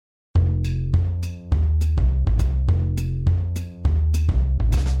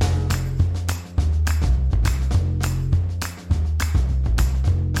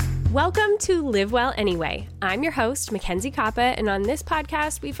Welcome to Live Well Anyway. I'm your host, Mackenzie Kappa, and on this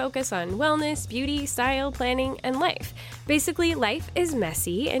podcast, we focus on wellness, beauty, style, planning, and life. Basically, life is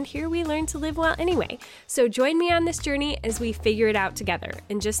messy, and here we learn to live well anyway. So join me on this journey as we figure it out together.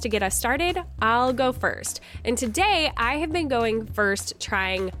 And just to get us started, I'll go first. And today, I have been going first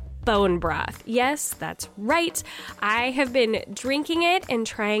trying bone broth. Yes, that's right. I have been drinking it and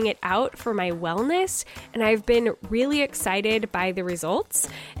trying it out for my wellness, and I've been really excited by the results.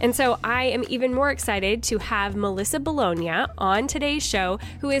 And so I am even more excited to have Melissa Boloña on today's show,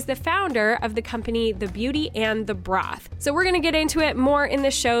 who is the founder of the company The Beauty and the Broth. So we're going to get into it more in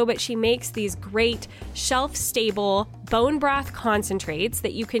the show, but she makes these great shelf-stable bone broth concentrates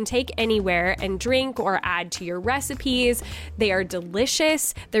that you can take anywhere and drink or add to your recipes. They are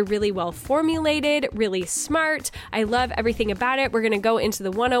delicious. They're really well formulated, really smart. I love everything about it. We're going to go into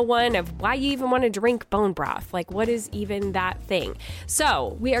the 101 of why you even want to drink bone broth. Like, what is even that thing?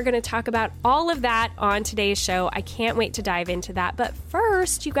 So we are going to talk about all of that on today's show. I can't wait to dive into that. But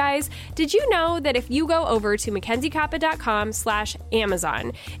first, you guys, did you know that if you go over to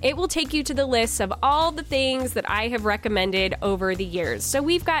mackenziekappa.com/Amazon, it will take you to the list of all the things that I have recommended over the years. So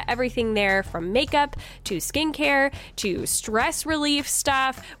we've got everything there from makeup to skincare to stress relief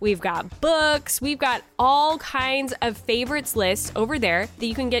stuff. We've got books. We've got all kinds of favorites lists over there that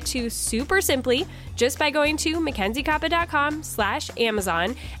you can get to super simply just by going to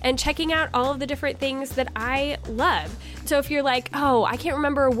mackenziekappa.com/Amazon and checking out all of the different things that I love. So if you're like, oh, I can't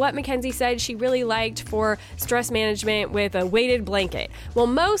remember what Mackenzie said she really liked for stress management with a weighted blanket. Well,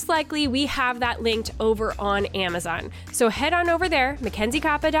 most likely we have that linked over on Amazon. So head on over there,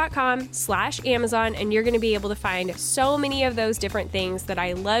 mackenziekappa.com/Amazon, and you're going to be able to find so many of those different things that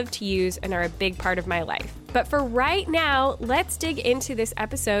I love to use and are a big part of my life. But for right now, let's dig into this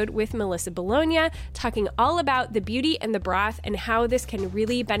episode with Melissa Boloña, talking all about the beauty and the broth and how this can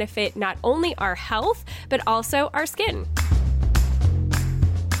really benefit not only our health, but also our skin.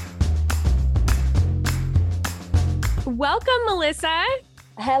 Welcome, Melissa.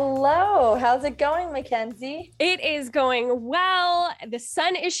 Hello. How's it going, Mackenzie? It is going well. The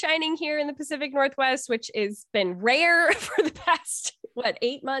sun is shining here in the Pacific Northwest, which has been rare for the past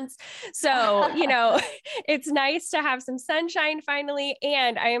 8 months. So, it's nice to have some sunshine finally.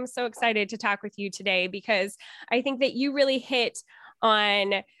 And I am so excited to talk with you today because I think that you really hit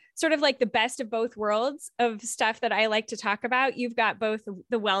on sort of like the best of both worlds of stuff that I like to talk about. You've got both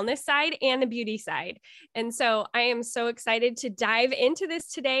the wellness side and the beauty side. And so I am so excited to dive into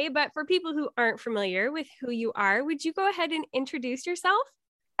this today. But for people who aren't familiar with who you are, would you go ahead and introduce yourself?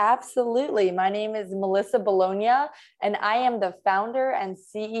 Absolutely. My name is Melissa Boloña, and I am the founder and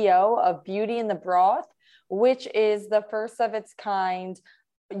CEO of Beauty and the Broth, which is the first of its kind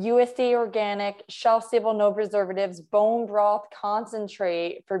USDA organic, shelf-stable, no preservatives, bone broth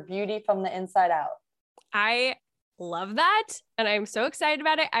concentrate for beauty from the inside out. I love that. And I'm so excited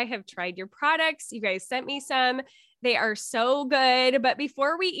about it. I have tried your products. You guys sent me some. They are so good. But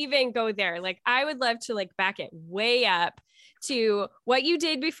before we even go there, I would love to back it way up to what you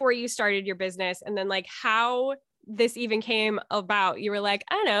did before you started your business. And then how this even came about. You were like,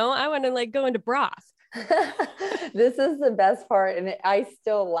 I know, I want to go into broth. This is the best part, and I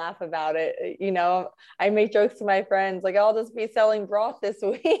still laugh about it. I make jokes to my friends I'll just be selling broth this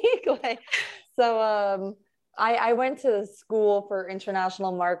week. I went to school for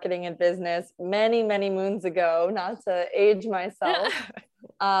international marketing and business many moons ago, not to age myself.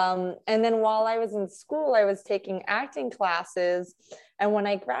 And then while I was in school, I was taking acting classes, and when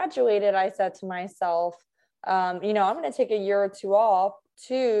I graduated, I said to myself, I'm going to take a year or two off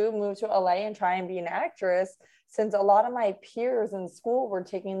to move to LA and try and be an actress, since a lot of my peers in school were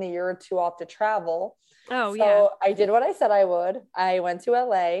taking the year or two off to travel. So I did what I said I would. I went to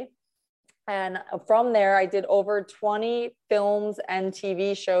LA, and from there I did over 20 films and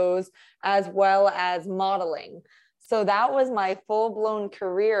TV shows, as well as modeling. So that was my full-blown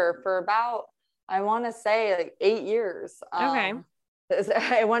career for about, I want to say 8 years. Okay.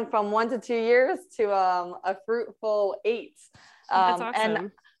 I went from 1 to 2 years to a fruitful 8. That's awesome.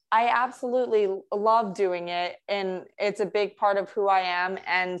 And I absolutely love doing it. And it's a big part of who I am.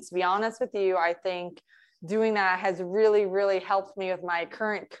 And to be honest with you, I think doing that has really, really helped me with my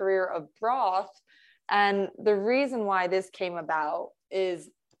current career of broth. And the reason why this came about is,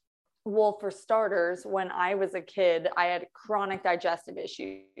 well, for starters, when I was a kid, I had chronic digestive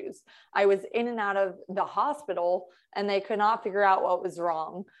issues. I was in and out of the hospital, and they could not figure out what was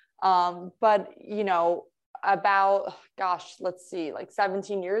wrong. But about,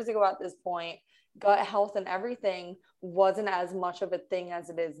 17 years ago at this point, gut health and everything wasn't as much of a thing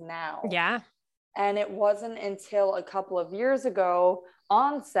as it is now. Yeah. And it wasn't until a couple of years ago,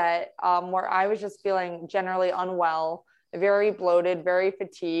 onset, where I was just feeling generally unwell, very bloated, very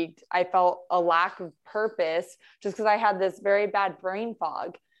fatigued. I felt a lack of purpose just because I had this very bad brain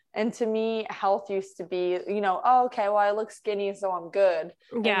fog. And to me, health used to be, oh, okay, well, I look skinny, so I'm good.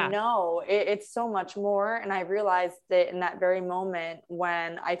 Yeah. And no, it's so much more. And I realized that in that very moment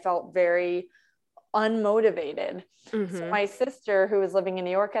when I felt very unmotivated. So my sister, who was living in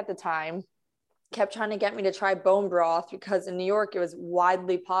New York at the time, kept trying to get me to try bone broth because in New York, it was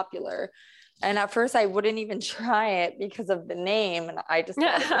widely popular. And at first I wouldn't even try it because of the name. And I just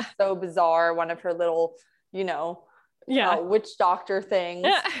thought it was so bizarre. One of her little, witch doctor things.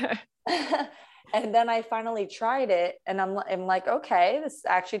 And then I finally tried it and I'm like, okay, this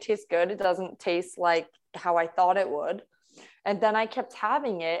actually tastes good. It doesn't taste like how I thought it would. And then I kept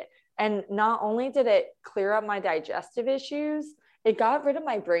having it. And not only did it clear up my digestive issues, it got rid of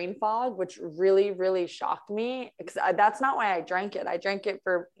my brain fog, which really, really shocked me because that's not why I drank it. I drank it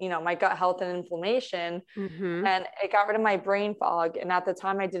for, my gut health and inflammation, and it got rid of my brain fog. And at the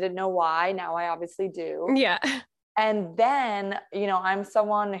time I didn't know why. Now I obviously do. Yeah. And then, I'm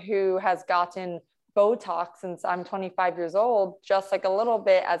someone who has gotten Botox since I'm 25 years old, just like a little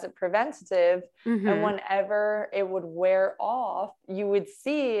bit as a preventative. And whenever it would wear off, you would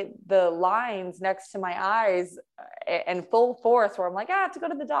see the lines next to my eyes in full force where I'm like, I have to go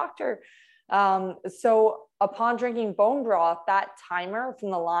to the doctor. So upon drinking bone broth, that timer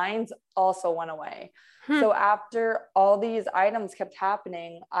from the lines also went away. So after all these items kept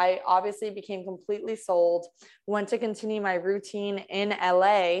happening, I obviously became completely sold, went to continue my routine in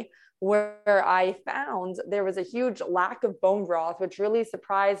LA, where I found there was a huge lack of bone broth, which really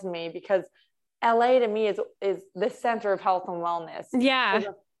surprised me because LA to me is the center of health and wellness. Yeah. So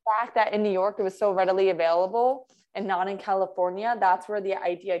the fact that in New York it was so readily available and not in California, that's where the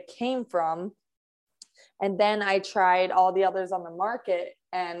idea came from. And then I tried all the others on the market,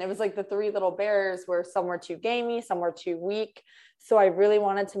 and it was like the three little bears where some were too gamey, some were too weak. So I really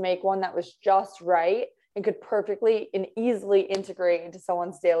wanted to make one that was just right and could perfectly and easily integrate into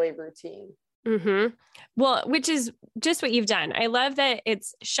someone's daily routine. Well, which is just what you've done. I love that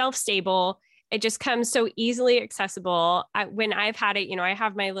it's shelf stable. It just comes so easily accessible. When I've had it,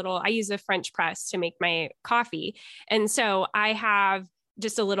 I use a French press to make my coffee. And so I have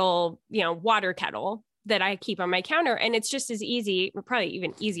just a little, water kettle that I keep on my counter. And it's just as easy, or probably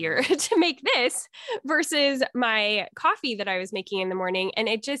even easier to make this versus my coffee that I was making in the morning. And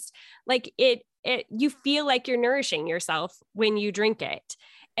it just you feel like you're nourishing yourself when you drink it.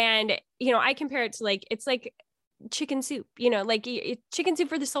 And, I compare it to it's like chicken soup, chicken soup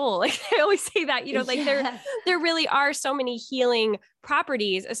for the soul. Like I always say that, there really are so many healing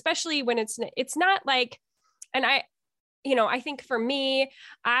properties, especially when it's not like, and I think for me,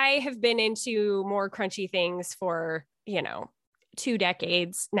 I have been into more crunchy things for, 2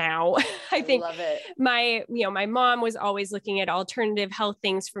 decades now. I think love it. my mom was always looking at alternative health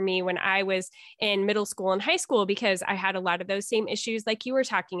things for me when I was in middle school and high school, because I had a lot of those same issues like you were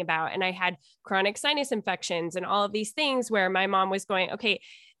talking about. And I had chronic sinus infections and all of these things where my mom was going, okay,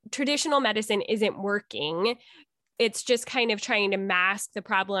 traditional medicine isn't working. It's just kind of trying to mask the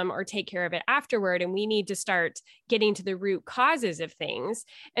problem or take care of it afterward. And we need to start getting to the root causes of things.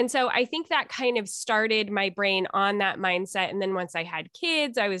 And so I think that kind of started my brain on that mindset. And then once I had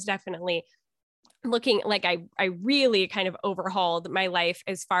kids, I was definitely looking like I really kind of overhauled my life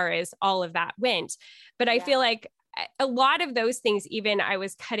as far as all of that went. But I feel like a lot of those things, even I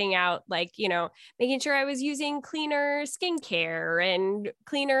was cutting out, making sure I was using cleaner skincare and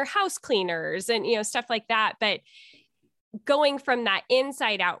cleaner house cleaners and, stuff like that. But going from that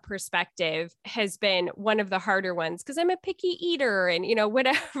inside out perspective has been one of the harder ones because I'm a picky eater and,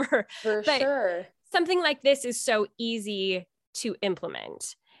 whatever. For sure. Something like this is so easy to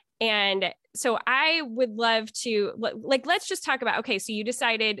implement. And so I would love to let's just talk about, okay, so you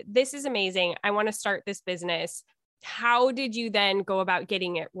decided this is amazing. I want to start this business. How did you then go about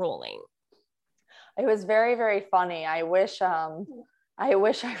getting it rolling? It was very, very funny. I wish I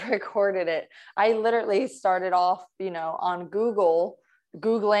recorded it. I literally started off, on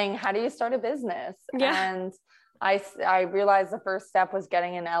Googling, how do you start a business? Yeah. And I realized the first step was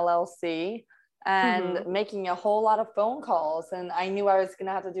getting an LLC and making a whole lot of phone calls. And I knew I was going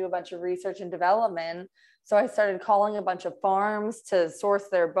to have to do a bunch of research and development. So I started calling a bunch of farms to source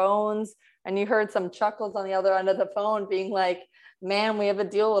their bones. And you heard some chuckles on the other end of the phone being like, man, we have a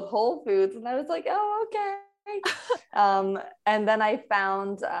deal with Whole Foods. And I was like, oh, okay. And then I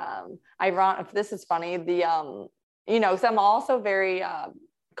found, if this is funny, because I'm also very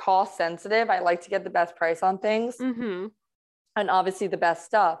cost sensitive. I like to get the best price on things and obviously the best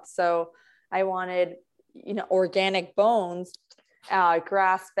stuff. So I wanted, organic bones.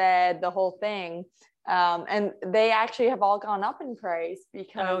 grass-fed, the whole thing. And they actually have all gone up in price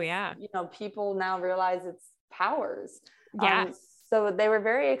because, people now realize it's Powers. Yeah. So they were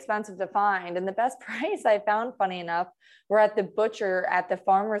very expensive to find. And the best price I found, funny enough, were at the butcher at the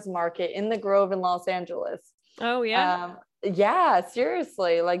farmer's market in the Grove in Los Angeles. Oh, yeah. Yeah,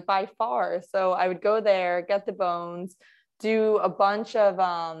 seriously, like by far. So I would go there, get the bones, do a bunch of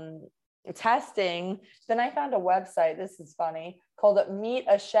testing. Then I found a website, this is funny, called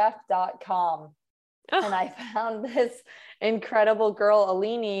meetachef.com. Oh. And I found this incredible girl,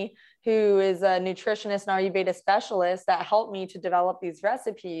 Alini, who is a nutritionist and Ayurveda specialist that helped me to develop these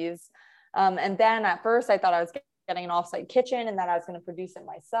recipes. And then at first I thought I was getting an offsite kitchen and that I was going to produce it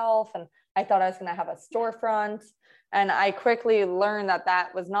myself. And I thought I was going to have a storefront. And I quickly learned that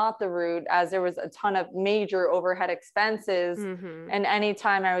that was not the route, as there was a ton of major overhead expenses. Mm-hmm. And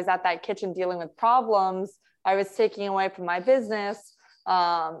anytime I was at that kitchen dealing with problems, I was taking away from my business.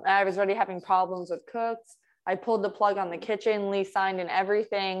 I was already having problems with cooks. I pulled the plug on the kitchen, Lee signed and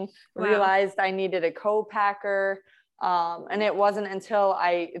everything, realized I needed a co-packer. And it wasn't until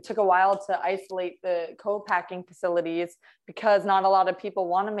it took a while to isolate the co-packing facilities, because not a lot of people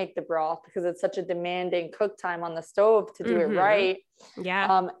want to make the broth because it's such a demanding cook time on the stove to do it right.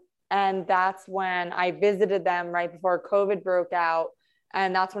 Yeah. And that's when I visited them right before COVID broke out.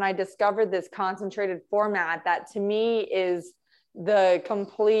 And that's when I discovered this concentrated format that to me is the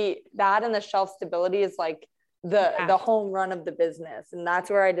complete, that and the shelf stability is like the home run of the business. And that's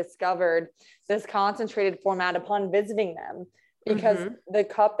where I discovered this concentrated format upon visiting them, because the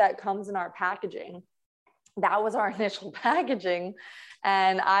cup that comes in our packaging, that was our initial packaging.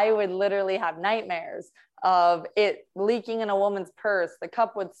 And I would literally have nightmares of it leaking in a woman's purse. The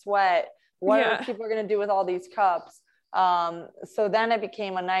cup would sweat. What are people going to do with all these cups? So then it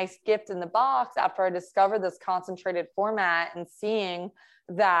became a nice gift in the box after I discovered this concentrated format and seeing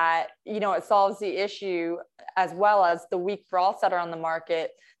that, it solves the issue, as well as the weak broths that are on the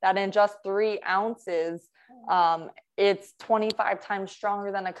market, that in just 3 ounces, it's 25 times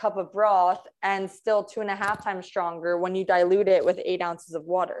stronger than a cup of broth, and still 2.5 times stronger when you dilute it with 8 ounces of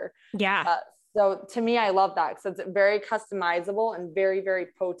water. Yeah. So to me, I love that because it's very customizable and very, very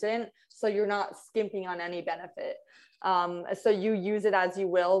potent. So you're not skimping on any benefit. So you use it as you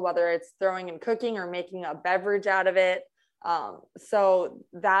will, whether it's throwing in cooking or making a beverage out of it. So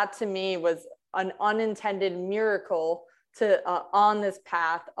that to me was an unintended miracle to on this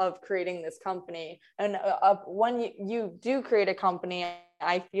path of creating this company. And when you do create a company,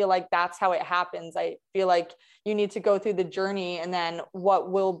 I feel like that's how it happens. I feel like you need to go through the journey, and then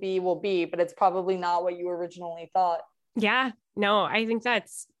what will be, but it's probably not what you originally thought. Yeah, no, I think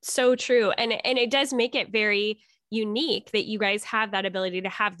that's so true. And it does make it very unique that you guys have that ability to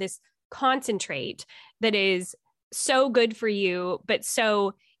have this concentrate that is so good for you, but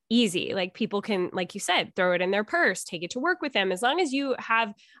so easy. Like people can, like you said, throw it in their purse, take it to work with them. As long as you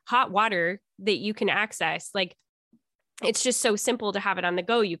have hot water that you can access, like it's just so simple to have it on the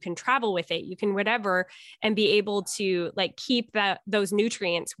go. You can travel with it, you can whatever, and be able to like keep those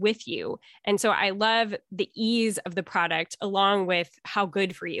nutrients with you. And so I love the ease of the product along with how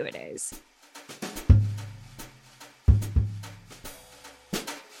good for you it is.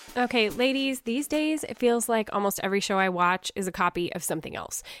 Okay, ladies, these days it feels like almost every show I watch is a copy of something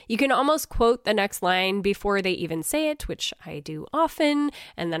else. You can almost quote the next line before they even say it, which I do often,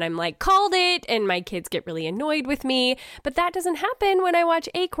 and then I'm like, called it, and my kids get really annoyed with me. But that doesn't happen when I watch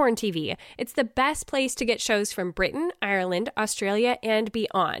Acorn TV. It's the best place to get shows from Britain, Ireland, Australia, and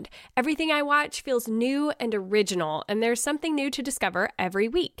beyond. Everything I watch feels new and original, and there's something new to discover every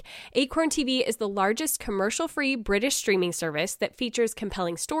week. Acorn TV is the largest commercial-free British streaming service that features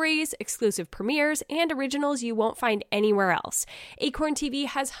compelling stories, exclusive premieres, and originals you won't find anywhere else. Acorn TV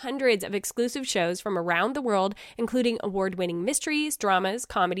has hundreds of exclusive shows from around the world, including award-winning mysteries, dramas,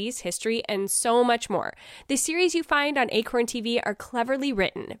 comedies, history, and so much more. The series you find on Acorn TV are cleverly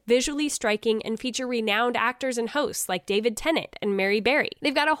written, visually striking, and feature renowned actors and hosts like David Tennant and Mary Berry.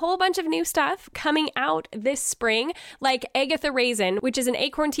 They've got a whole bunch of new stuff coming out this spring, like Agatha Raisin, which is an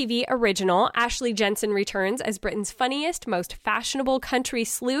Acorn TV original. Ashley Jensen returns as Britain's funniest, most fashionable country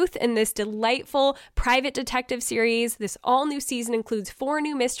sleuth in this delightful private detective series. This all-new season includes 4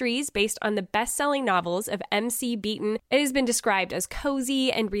 new mysteries based on the best-selling novels of M.C. Beaton. It has been described as cozy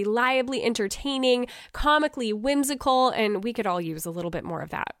and reliably entertaining, comically whimsical, and we could all use a little bit more of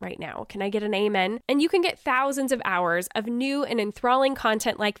that right now. Can I get an amen? And you can get thousands of hours of new and enthralling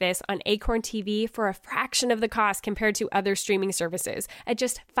content like this on Acorn TV for a fraction of the cost compared to other streaming services at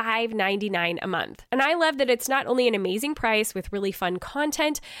just $5.99 a month. And I love that it's not only an amazing price with really fun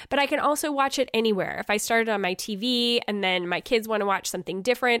content, but I can also watch it anywhere. If I start it on my TV and then my kids want to watch something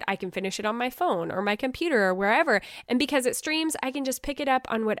different, I can finish it on my phone or my computer or wherever. And because it streams, I can just pick it up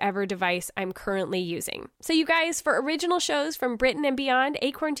on whatever device I'm currently using. So you guys, for original shows from Britain and beyond,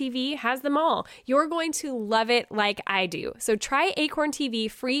 Acorn TV has them all. You're going to love it like I do. So try Acorn TV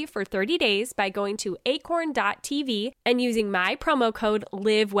free for 30 days by going to acorn.tv and using my promo code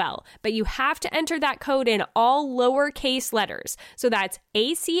LIVEWELL. But you have to enter that code in all lowercase letters. So that's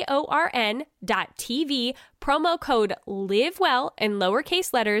acorn.tv, promo code LIVEWELL in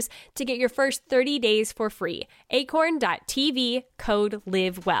lowercase letters to get your first 30 days for free. Acorn.tv, code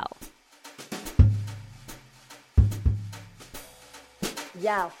LIVEWELL.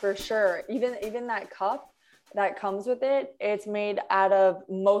 Yeah, for sure. Even that cup that comes with it, it's made out of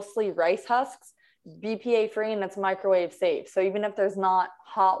mostly rice husks, BPA free, and it's microwave safe. So even if there's not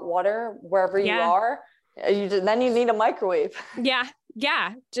hot water wherever you are, then you need a microwave.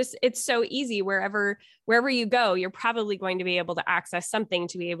 Yeah. Just, it's so easy wherever you go, you're probably going to be able to access something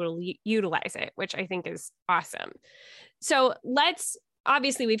to be able to utilize it, which I think is awesome. So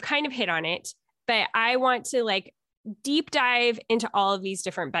obviously we've kind of hit on it, but I want to deep dive into all of these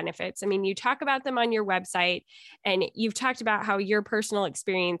different benefits. I mean, you talk about them on your website and you've talked about how your personal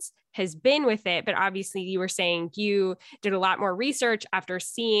experience has been with it, but obviously you were saying you did a lot more research after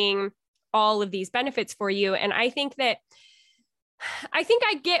seeing all of these benefits for you. And I think I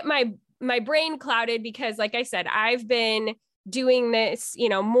get my brain clouded because, like I said, I've been doing this,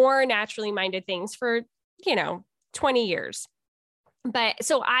 more naturally minded things for, 20 years. But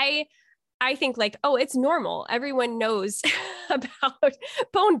so I think it's normal. Everyone knows about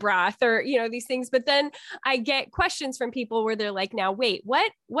bone broth or, these things. But then I get questions from people where they're like, now, wait,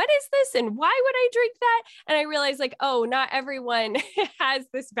 what is this? And why would I drink that? And I realize not everyone has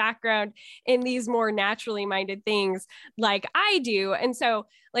this background in these more naturally minded things like I do. And so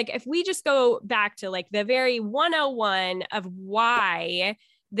if we just go back to the very 101 of why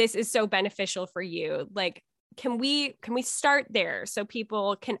this is so beneficial for you, can we start there so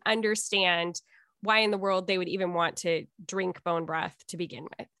people can understand why in the world they would even want to drink bone broth to begin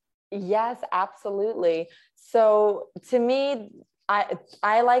with? Yes, absolutely. So to me,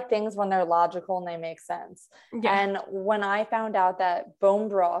 I like things when they're logical and they make sense. Yeah. And when I found out that bone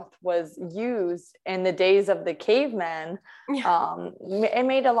broth was used in the days of the cavemen, it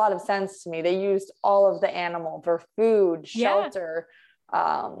made a lot of sense to me. They used all of the animal for food, shelter,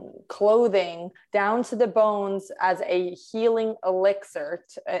 clothing, down to the bones as a healing elixir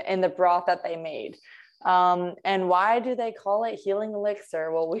in the broth that they made. And why do they call it healing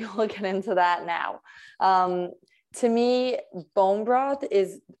elixir? Well, we will get into that now. To me, bone broth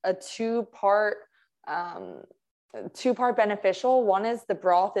is a two-part beneficial. One is the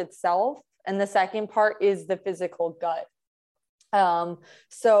broth itself, and the second part is the physical gut.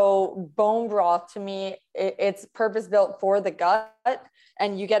 So bone broth, to me, it's purpose built for the gut,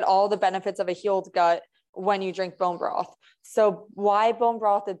 and you get all the benefits of a healed gut when you drink bone broth. So why bone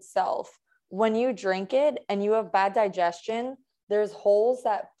broth itself? When you drink it and you have bad digestion, there's holes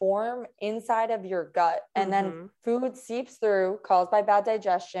that form inside of your gut, and then food seeps through, caused by bad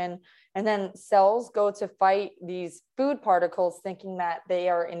digestion, and then cells go to fight these food particles thinking that they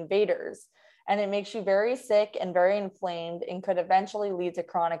are invaders. And it makes you very sick and very inflamed and could eventually lead to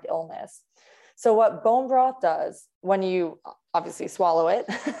chronic illness. So what bone broth does when you obviously swallow it,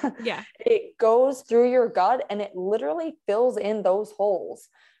 it goes through your gut and it literally fills in those holes.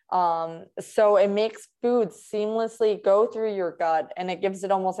 So it makes food seamlessly go through your gut and it gives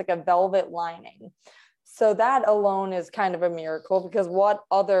it almost like a velvet lining. So that alone is kind of a miracle, because what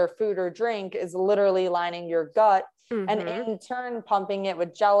other food or drink is literally lining your gut and in turn pumping it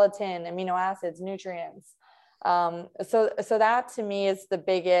with gelatin, amino acids, nutrients. So that to me is the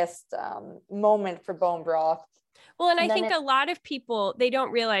biggest moment for bone broth. Well, and I think a lot of people, they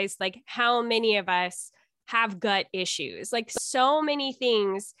don't realize how many of us have gut issues. So many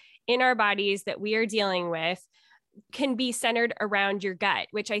things in our bodies that we are dealing with can be centered around your gut,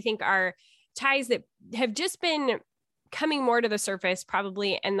 which I think are ties that have just been coming more to the surface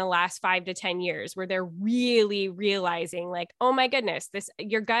probably in the last 5 to 10 years, where they're really realizing oh my goodness,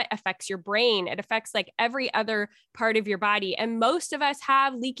 your gut affects your brain. It affects every other part of your body. And most of us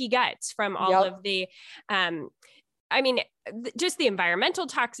have leaky guts from all of the, just the environmental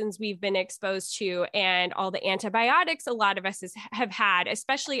toxins we've been exposed to and all the antibiotics a lot of us have had,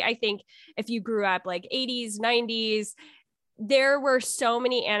 especially I think if you grew up 80s, 90s, there were so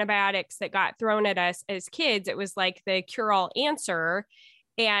many antibiotics that got thrown at us as kids. It was the cure-all answer.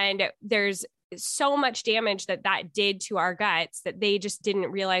 And there's so much damage that did to our guts that they just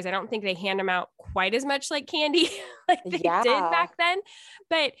didn't realize. I don't think they hand them out quite as much like candy like they did back then,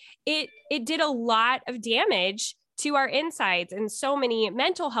 but it did a lot of damage to our insides and so many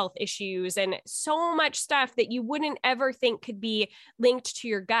mental health issues and so much stuff that you wouldn't ever think could be linked to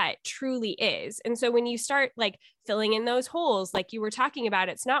your gut truly is. And so when you start like filling in those holes, like you were talking about,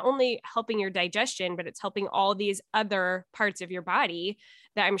 it's not only helping your digestion, but it's helping all these other parts of your body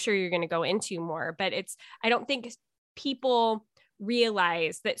that I'm sure you're going to go into more. But I don't think people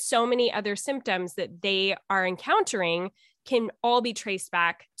realize that so many other symptoms that they are encountering can all be traced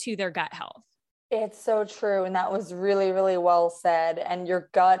back to their gut health. It's so true. And that was really, really well said. And your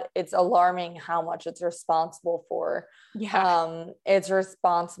gut, it's alarming how much it's responsible for. Yeah. It's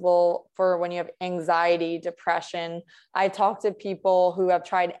responsible for when you have anxiety, depression. I talk to people who have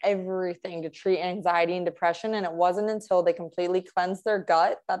tried everything to treat anxiety and depression, and it wasn't until they completely cleansed their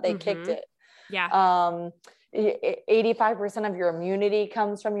gut that they kicked it. Yeah. 85% of your immunity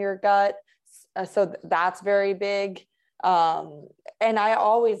comes from your gut. So that's very big. And I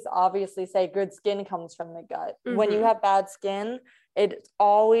always obviously say good skin comes from the gut. When you have bad skin, it's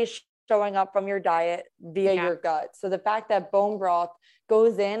always showing up from your diet via your gut. So the fact that bone broth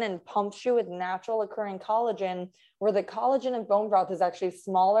goes in and pumps you with natural occurring collagen, where the collagen in bone broth is actually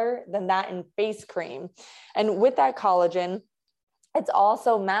smaller than that in face cream. And with that collagen, it's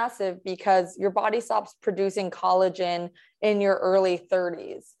also massive because your body stops producing collagen in your early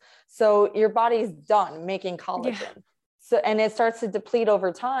 30s. So your body's done making collagen. Yeah. So, and it starts to deplete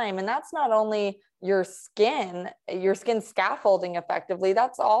over time. And that's not only your skin scaffolding effectively,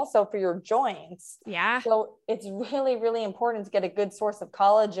 that's also for your joints. Yeah. So it's really, really important to get a good source of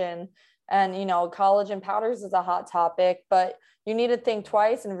collagen. And, you know, collagen powders is a hot topic, but you need to think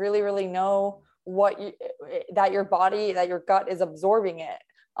twice and really, really know that your gut is absorbing it.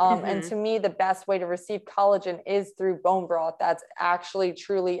 And to me, the best way to receive collagen is through bone broth that's actually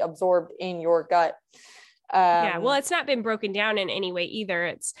truly absorbed in your gut. Yeah. Well, it's not been broken down in any way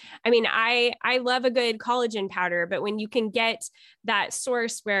either. I love a good collagen powder, but when you can get that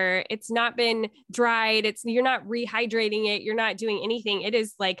source where it's not been dried, you're not rehydrating it, you're not doing anything. It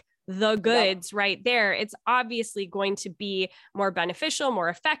is like the goods right there. It's obviously going to be more beneficial, more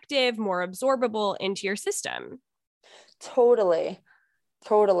effective, more absorbable into your system. Totally.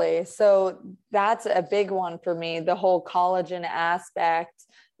 So that's a big one for me, the whole collagen aspect,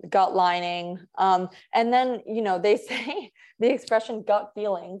 gut lining. And then, you know, they say the expression gut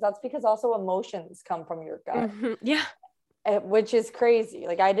feelings, that's because also emotions come from your gut. Yeah. Which is crazy.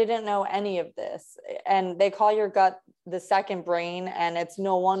 Like, I didn't know any of this. And they call your gut the second brain, and it's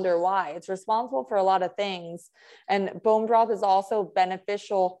no wonder why. It's responsible for a lot of things. And bone broth is also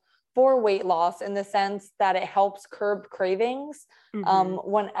beneficial for weight loss in the sense that it helps curb cravings.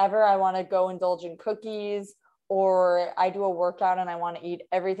 Whenever I want to go indulge in cookies, or I do a workout and I want to eat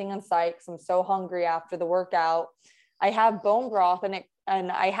everything in sight because I'm so hungry after the workout, I have bone broth and it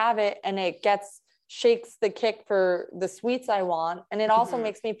shakes the kick for the sweets I want. And it also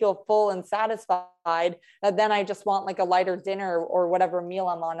makes me feel full and satisfied that then I just want like a lighter dinner or whatever meal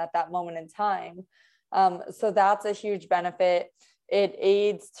I'm on at that moment in time. So that's a huge benefit. It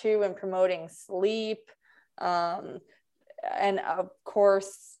aids too in promoting sleep. And of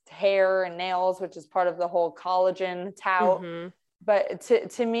course, hair and nails, which is part of the whole collagen tout. But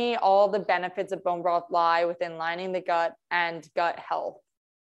to me, all the benefits of bone broth lie within lining the gut and gut health.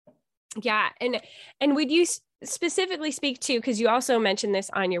 Yeah. And would you specifically speak to, because you also mentioned this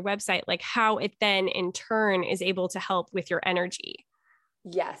on your website, like how it then in turn is able to help with your energy?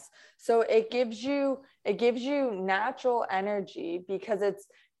 Yes. So it gives you natural energy because it's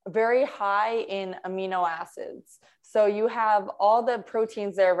very high in amino acids. So you have all the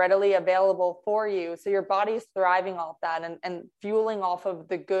proteins that are readily available for you. So your body's thriving off that and fueling off of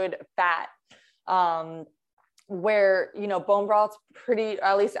the good fat. Where, you know, bone broth's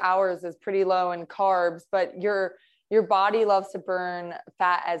at least ours is pretty low in carbs, but your body loves to burn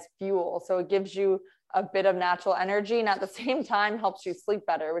fat as fuel. So it gives you a bit of natural energy and at the same time helps you sleep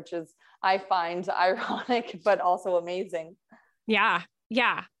better, which is, I find ironic, but also amazing. Yeah.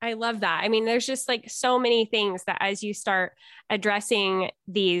 Yeah. I love that. I mean, there's just like so many things that as you start addressing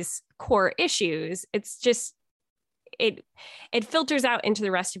these core issues, it's just, it filters out into the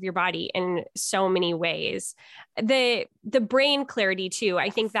rest of your body in so many ways. The brain clarity too.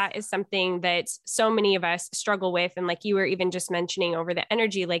 I think that is something that so many of us struggle with. And like you were even just mentioning over the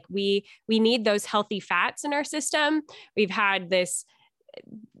energy, like we need those healthy fats in our system. We've had this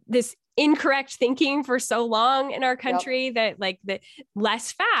incorrect thinking for so long in our country that like the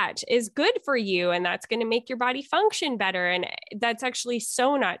less fat is good for you and that's going to make your body function better. And that's actually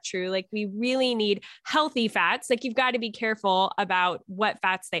so not true. Like we really need healthy fats. Like you've got to be careful about what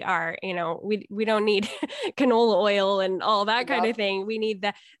fats they are. You know, we don't need canola oil and all that kind of thing. We need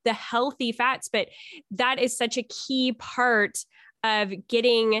the healthy fats, but that is such a key part of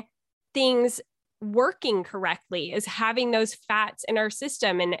getting things working correctly, is having those fats in our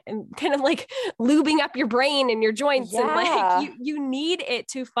system and kind of like lubing up your brain and your joints. And like you need it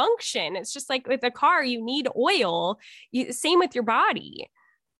to function. It's just like with a car, you need oil. Same with your body.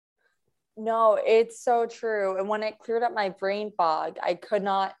 No, it's so true. And when it cleared up my brain fog, I could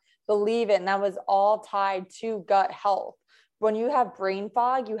not believe it. And that was all tied to gut health. When you have brain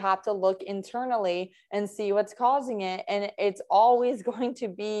fog, you have to look internally and see what's causing it. And it's always going to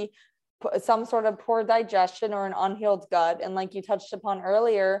be some sort of poor digestion or an unhealed gut. And like you touched upon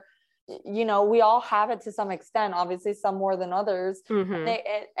earlier, you know, we all have it to some extent, obviously some more than others.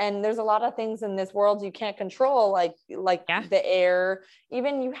 And there's a lot of things in this world you can't control, like the air.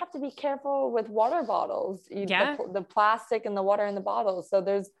 Even you have to be careful with water bottles, the plastic and the water in the bottles. So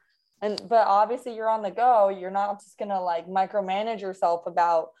but obviously you're on the go. You're not just going to like micromanage yourself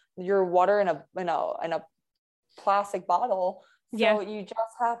about your water in a plastic bottle. So you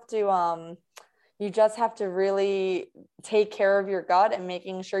just have to really take care of your gut and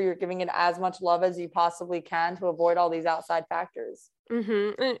making sure you're giving it as much love as you possibly can to avoid all these outside factors.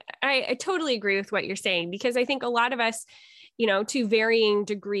 And I totally agree with what you're saying, because I think a lot of us, you know, to varying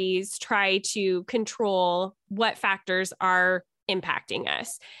degrees, try to control what factors are impacting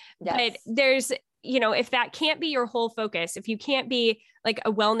us. But there's, you know, if that can't be your whole focus, if you can't be like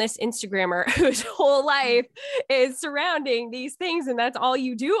a wellness Instagrammer whose whole life is surrounding these things and that's all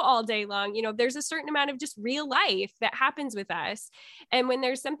you do all day long, you know, there's a certain amount of just real life that happens with us. And when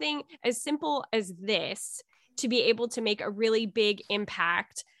there's something as simple as this to be able to make a really big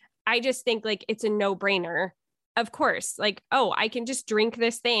impact, I just think like it's a no-brainer. Of course, like, oh, I can just drink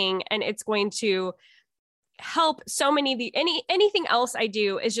this thing and it's going to help so many of the anything else I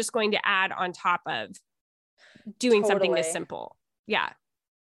do is just going to add on top of doing something this simple. Yeah.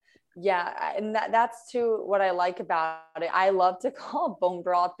 And that's too what I like about it. I love to call bone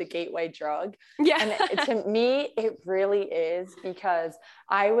broth the gateway drug. And to me, it really is, because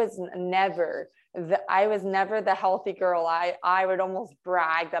I was never the healthy girl. I would almost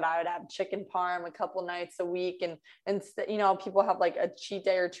brag that I would have chicken parm a couple nights a week. And you know, people have like a cheat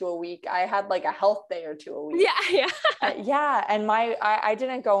day or two a week. I had like a health day or two a week. And I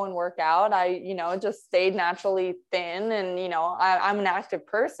didn't go and work out. I, you know, just stayed naturally thin. And, you know, I'm an active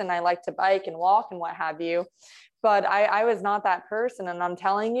person. I like to bike and walk and what have you. But I was not that person. And I'm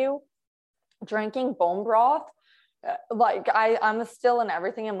telling you, drinking bone broth, like I'm still an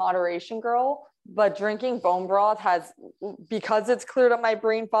everything in moderation girl, but drinking bone broth has, because it's cleared up my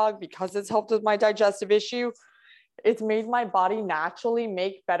brain fog, because it's helped with my digestive issue, it's made my body naturally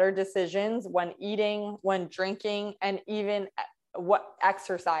make better decisions when eating, when drinking, and even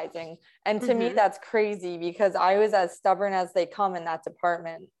exercising. And to me, that's crazy, because I was as stubborn as they come in that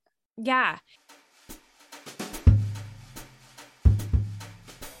department. Yeah.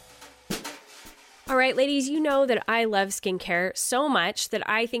 All right, ladies, you know that I love skincare so much that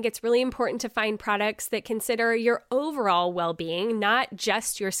I think it's really important to find products that consider your overall well-being, not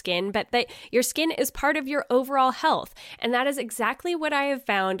just your skin, but that your skin is part of your overall health. And that is exactly what I have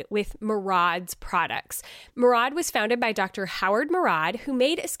found with Murad's products. Murad was founded by Dr. Howard Murad, who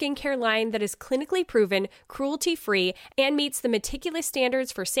made a skincare line that is clinically proven, cruelty-free, and meets the meticulous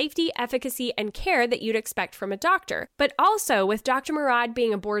standards for safety, efficacy, and care that you'd expect from a doctor. But also, with Dr. Murad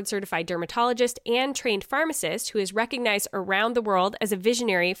being a board-certified dermatologist and trained pharmacist who is recognized around the world as a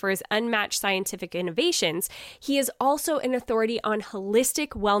visionary for his unmatched scientific innovations, he is also an authority on holistic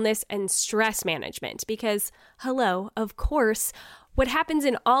wellness and stress management because, hello, of course, what happens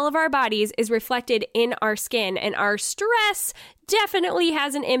in all of our bodies is reflected in our skin, and our stress definitely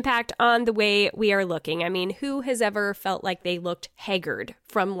has an impact on the way we are looking. I mean, who has ever felt like they looked haggard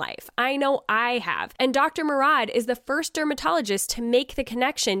from life? I know I have. And Dr. Murad is the first dermatologist to make the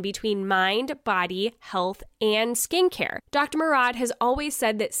connection between mind, body, health, and skincare. Dr. Murad has always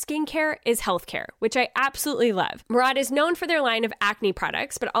said that skincare is healthcare, which I absolutely love. Murad is known for their line of acne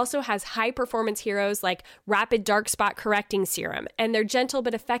products, but also has high-performance heroes like Rapid Dark Spot Correcting Serum and their gentle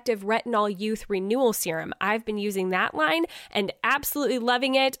but effective Retinol Youth Renewal Serum. I've been using that line, and absolutely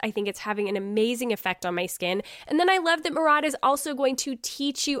loving it. I think it's having an amazing effect on my skin. And then I love that Murad is also going to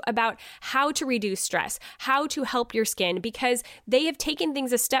teach you about how to reduce stress, how to help your skin, because they have taken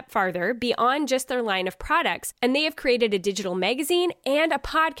things a step farther beyond just their line of products. And they have created a digital magazine and a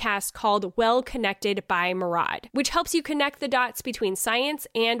podcast called Well Connected by Murad, which helps you connect the dots between science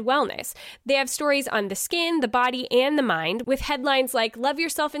and wellness. They have stories on the skin, the body, and the mind with headlines like Love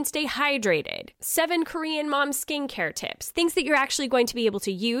Yourself and Stay Hydrated, 7 Korean Mom Skincare Tips, things that you're actually going to be able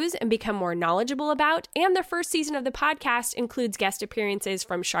to use and become more knowledgeable about. And the first season of the podcast includes guest appearances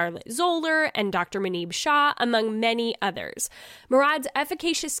from Charlotte Zoller and Dr. Manib Shah, among many others. Murad's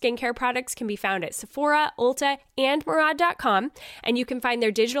efficacious skincare products can be found at Sephora, Ulta, and Murad.com. And you can find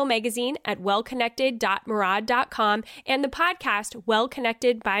their digital magazine at wellconnected.murad.com and the podcast Well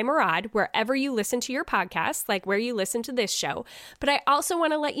Connected by Murad, wherever you listen to your podcasts, like where you listen to this show. But I also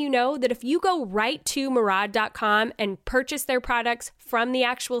want to let you know that if you go right to Murad.com and purchase their products from the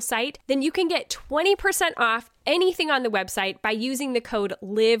actual site, then you can get 20% off anything on the website by using the code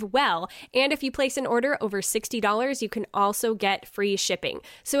LIVEWELL. And if you place an order over $60, you can also get free shipping.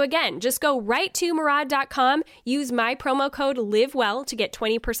 So again, just go right to Murad.com, use my promo code LIVEWELL to get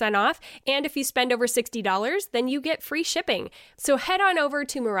 20% off. And if you spend over $60, then you get free shipping. So head on over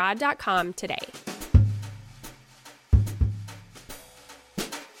to Murad.com today.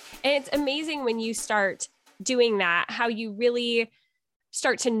 And it's amazing when you start doing that, how you really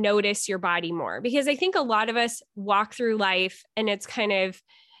start to notice your body more. Because I think a lot of us walk through life and it's kind of,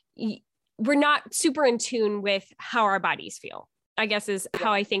 we're not super in tune with how our bodies feel, I guess is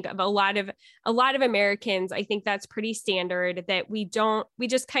how I think of a lot of Americans. I think that's pretty standard, that we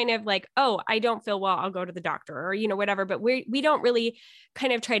just kind of like, oh, I don't feel well, I'll go to the doctor, or, whatever. But we don't really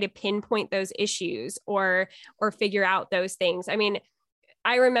kind of try to pinpoint those issues or figure out those things. I mean,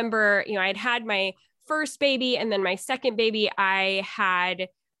 I remember, I'd had my first baby, and then my second baby I had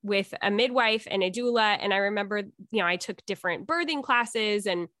with a midwife and a doula. And I remember, I took different birthing classes,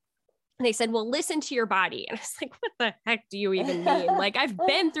 and they said, well, listen to your body. And I was like, what the heck do you even mean? Like, I've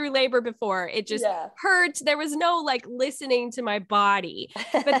been through labor before. It just hurt. There was no like listening to my body.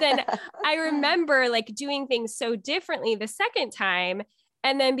 But then I remember like doing things so differently the second time,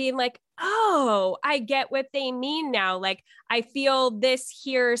 and then being like, oh, I get what they mean now. Like, I feel this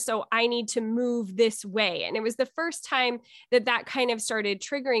here, so I need to move this way. And it was the first time that kind of started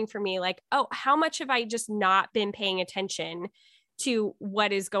triggering for me, like, oh, how much have I just not been paying attention to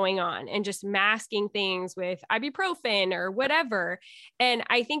what is going on and just masking things with ibuprofen or whatever. And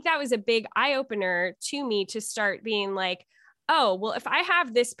I think that was a big eye opener to me to start being like, oh, well, if I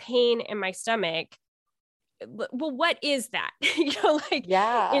have this pain in my stomach, well, what is that?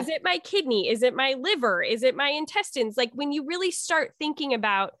 Is it my kidney? Is it my liver? Is it my intestines? Like, when you really start thinking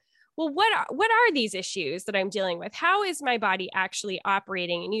about, well, what are these issues that I'm dealing with? How is my body actually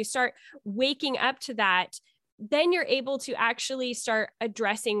operating? And you start waking up to that, then you're able to actually start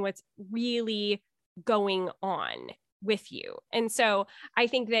addressing what's really going on with you. And so I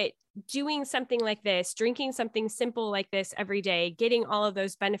think that doing something like this, drinking something simple like this every day, getting all of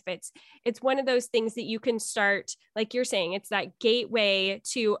those benefits, it's one of those things that you can start, like you're saying, it's that gateway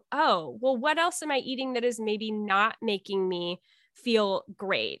to, oh, well, what else am I eating that is maybe not making me feel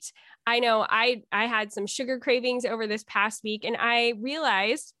great? I know I had some sugar cravings over this past week, and I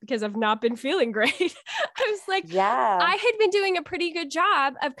realized, because I've not been feeling great, I was like, I had been doing a pretty good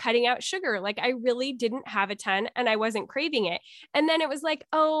job of cutting out sugar. Like, I really didn't have a ton and I wasn't craving it. And then it was like,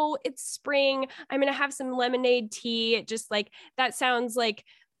 oh, it's spring, I'm going to have some lemonade tea. It just like, that sounds like,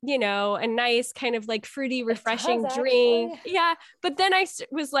 a nice kind of like fruity, refreshing drink. Yeah. But then I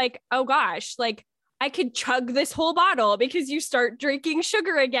was like, oh gosh, like, I could chug this whole bottle, because you start drinking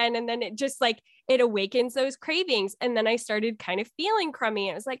sugar again. And then it just like, it awakens those cravings. And then I started kind of feeling crummy.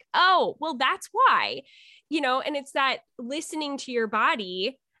 And I was like, oh, well, that's why, and it's that listening to your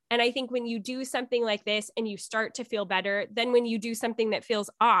body. And I think when you do something like this and you start to feel better, then when you do something that feels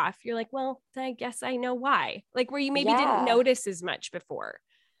off, you're like, well, I guess I know why. Like, where you maybe didn't notice as much before.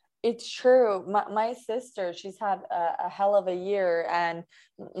 It's true. My sister, she's had a hell of a year, and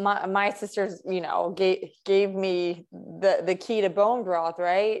my sister's, gave me the key to bone broth,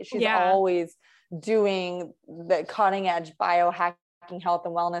 right? She's always doing the cutting edge biohacking, health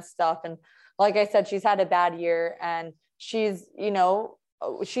and wellness stuff. And like I said, she's had a bad year, and she's,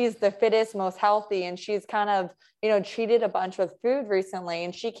 she's the fittest, most healthy. And she's kind of, cheated a bunch with food recently,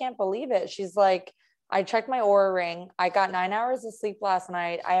 and she can't believe it. She's like, I checked my Oura ring. I got 9 hours of sleep last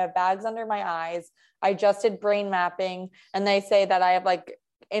night. I have bags under my eyes. I just did brain mapping, and they say that I have like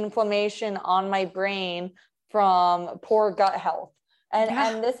inflammation on my brain from poor gut health.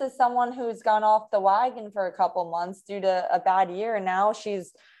 And this is someone who's gone off the wagon for a couple months due to a bad year. And now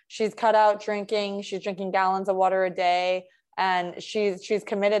she's cut out drinking. She's drinking gallons of water a day, and she's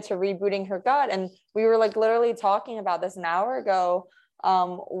committed to rebooting her gut. And we were like literally talking about this an hour ago,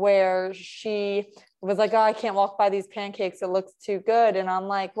 where she was like, oh, I can't walk by these pancakes. It looks too good. And I'm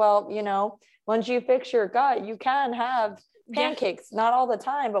like, well, you know, once you fix your gut, you can have pancakes, not all the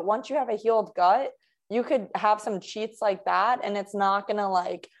time, but once you have a healed gut, you could have some cheats like that, and it's not going to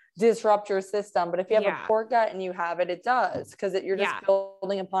like disrupt your system. But if you have a poor gut and you have it, it does, because you're just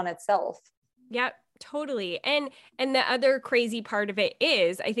building upon itself. Yep, totally. And the other crazy part of it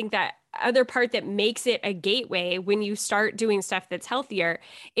is, I think that other part that makes it a gateway, when you start doing stuff that's healthier,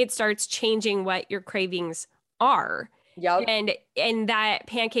 it starts changing what your cravings are. Yep. And that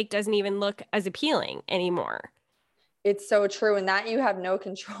pancake doesn't even look as appealing anymore. It's so true. And that you have no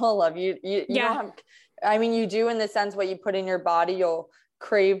control of. You don't have, I mean, you do in the sense what you put in your body, you'll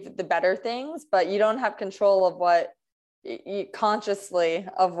crave the better things, but you don't have control of what consciously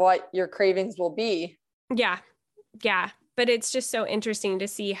of what your cravings will be. Yeah. Yeah. But it's just so interesting to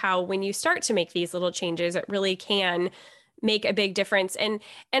see how when you start to make these little changes, it really can make a big difference. And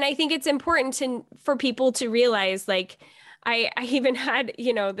I think it's important for people to realize, like, I even had,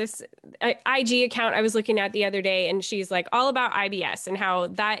 you know, this IG account I was looking at the other day, and she's like all about IBS and how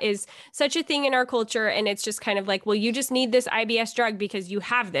that is such a thing in our culture. And it's just kind of like, well, you just need this IBS drug because you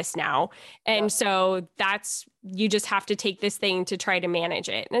have this now. And so you just have to take this thing to try to manage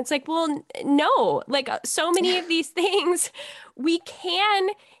it. And it's like, well, no, like so many of these things, we can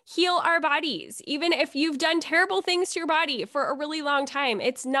heal our bodies. Even if you've done terrible things to your body for a really long time,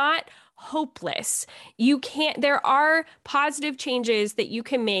 it's not hopeless. There are positive changes that you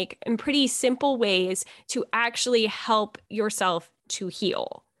can make in pretty simple ways to actually help yourself to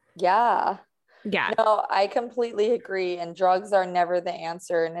heal. Yeah. Yeah. No, I completely agree. And drugs are never the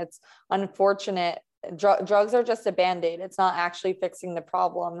answer. And it's unfortunate. Drugs are just a Band-Aid. It's not actually fixing the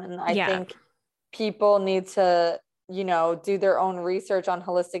problem. And I think people need to, you know, do their own research on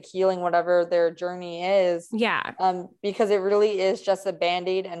holistic healing, whatever their journey is. Yeah. Because it really is just a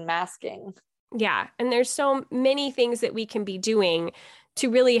Band-Aid and masking. Yeah. And there's so many things that we can be doing to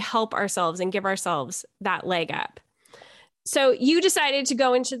really help ourselves and give ourselves that leg up. So you decided to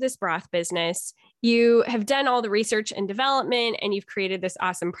go into this broth business. You have done all the research and development, and you've created this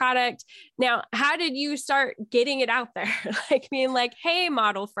awesome product. Now, how did you start getting it out there? Like being like, hey,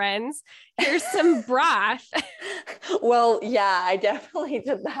 model friends, here's some broth. Well, yeah, I definitely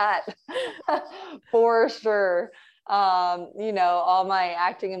did that for sure. You know, all my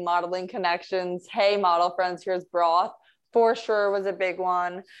acting and modeling connections. Hey, model friends, here's broth, for sure was a big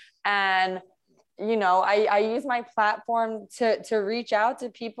one. And you know, I use my platform to reach out to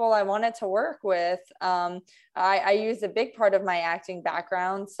people I wanted to work with. I used a big part of my acting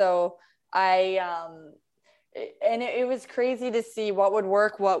background. So and it was crazy to see what would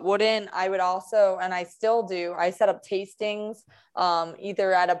work, what wouldn't. I would also, and I still do, I set up tastings,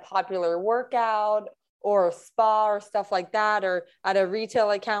 either at a popular workout or a spa or stuff like that, or at a retail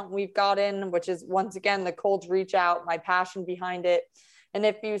account we've got in, which is once again, the cold reach out, my passion behind it. And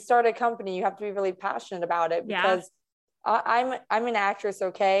if you start a company, you have to be really passionate about it, because I'm an actress.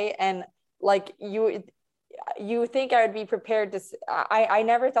 Okay. And like you think I would be prepared to, I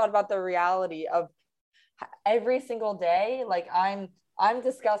never thought about the reality of every single day. Like I'm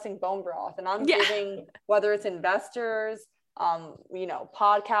discussing bone broth, and I'm giving, whether it's investors, you know,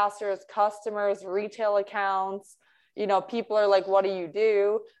 podcasters, customers, retail accounts, you know, people are like, what do you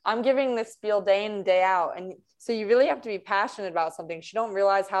do? I'm giving this spiel day in and day out. And so you really have to be passionate about something. You don't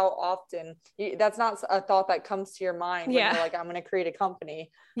realize how often that's not a thought that comes to your mind when you're like, I'm going to create a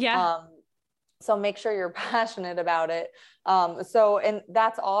company. So make sure you're passionate about it. And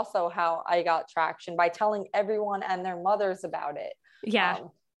that's also how I got traction, by telling everyone and their mothers about it.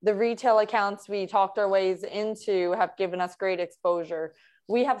 The retail accounts we talked our ways into have given us great exposure.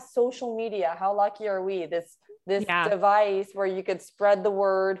 We have social media. How lucky are we? This device where you could spread the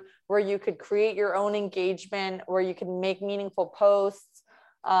word, where you could create your own engagement, where you could make meaningful posts.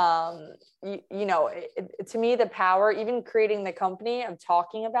 You know, to me, the power, even creating the company, of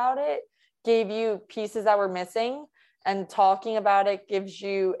talking about it gave you pieces that were missing, and talking about it gives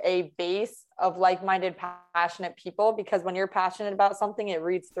you a base of like-minded, passionate people, because when you're passionate about something, it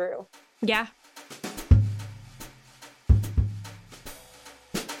reads through.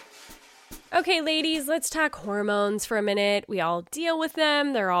 Okay, ladies, let's talk hormones for a minute. We all deal with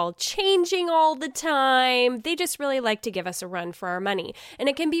them. They're all changing all the time. They just really like to give us a run for our money. And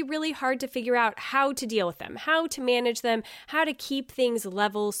it can be really hard to figure out how to deal with them, how to manage them, how to keep things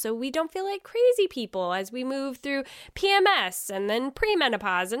level so we don't feel like crazy people as we move through PMS and then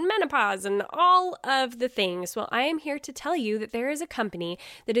premenopause and menopause and all of the things. Well, I am here to tell you that there is a company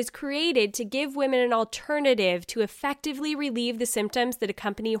that is created to give women an alternative to effectively relieve the symptoms that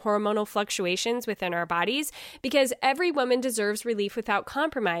accompany hormonal fluctuations within our bodies, because every woman deserves relief without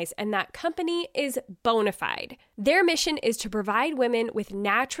compromise, and that company is Bonafide. Their mission is to provide women with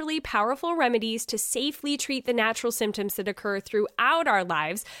naturally powerful remedies to safely treat the natural symptoms that occur throughout our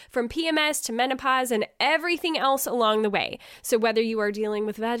lives, from PMS to menopause and everything else along the way. So whether you are dealing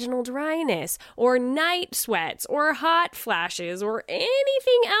with vaginal dryness or night sweats or hot flashes or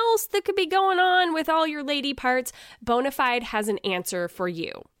anything else that could be going on with all your lady parts, Bonafide has an answer for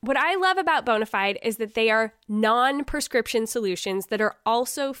you. What I love about Bonafide is that they are non-prescription solutions that are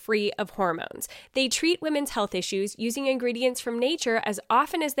also free of hormones. They treat women's health issues using ingredients from nature as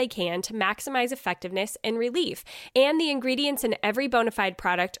often as they can to maximize effectiveness and relief. And the ingredients in every Bonafide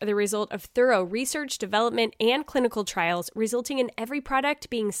product are the result of thorough research, development, and clinical trials, resulting in every product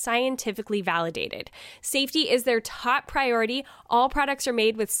being scientifically validated. Safety is their top priority. All products are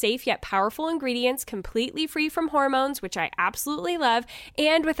made with safe yet powerful ingredients, completely free from hormones, which I absolutely love,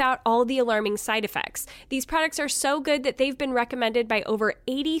 and without all the alarming side effects. These products are so good that they've been recommended by over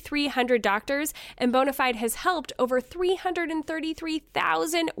 8,300 doctors, and Bonafide has helped over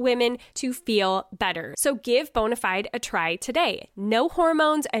 333,000 women to feel better. So give Bonafide a try today. No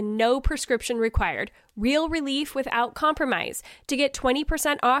hormones and no prescription required. Real relief without compromise. To get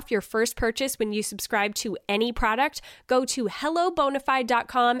 20% off your first purchase when you subscribe to any product, go to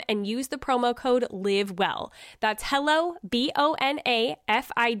hellobonafide.com and use the promo code LIVEWELL. That's hello,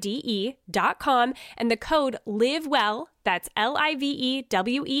 BONAFIDE.com, and the code LIVEWELL, that's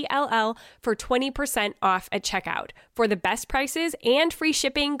LIVEWELL, for 20% off at checkout. For the best prices and free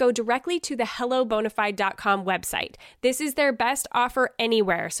shipping, go directly to the hellobonafide.com website. This is their best offer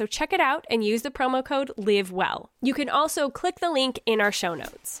anywhere, so check it out and use the promo code LIVEWELL. You can also click the link in our show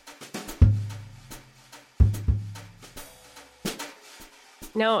notes.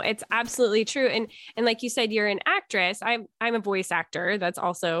 No, it's absolutely true. And like you said, you're an actress. I'm a voice actor. That's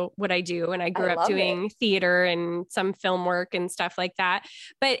also what I do. And I grew up doing theater and some film work and stuff like that.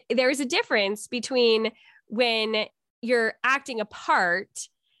 But there's a difference between when you're acting a part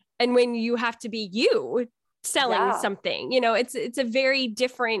and when you have to be you selling something. You know, it's a very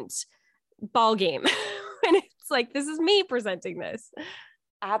different ball game. And it's like, this is me presenting this.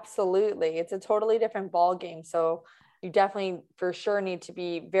 Absolutely. It's a totally different ball game. So you definitely for sure need to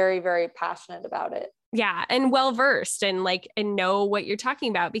be very, very passionate about it. Yeah. And well-versed and know what you're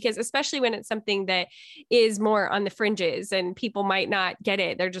talking about, because especially when it's something that is more on the fringes and people might not get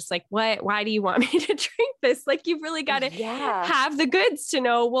it. They're just like, what, why do you want me to drink this? Like, you've really got to have the goods to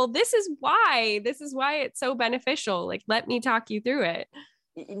know, well, this is why it's so beneficial. Like, let me talk you through it.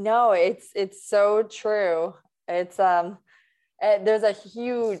 No, it's so true. It's, there's a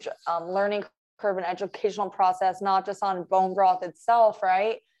huge learning curve and educational process, not just on bone broth itself,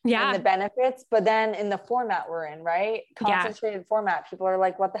 right? Yeah. And the benefits, but then in the format we're in, right? Concentrated format. People are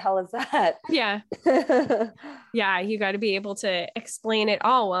like, what the hell is that? Yeah. Yeah. You got to be able to explain it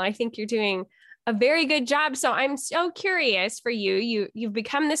all. Well, I think you're doing a very good job. So I'm so curious for you. You've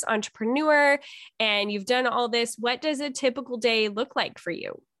become this entrepreneur and you've done all this. What does a typical day look like for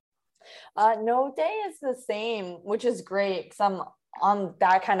you? No day is the same, which is great because I'm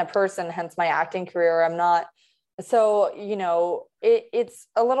that kind of person, hence my acting career. I'm not. So, you know, it's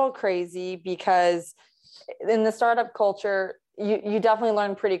a little crazy because in the startup culture, you definitely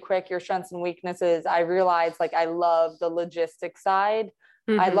learn pretty quick your strengths and weaknesses. I realized I love the logistics side.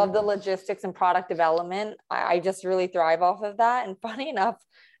 Mm-hmm. I love the logistics and product development. I just really thrive off of that. And funny enough,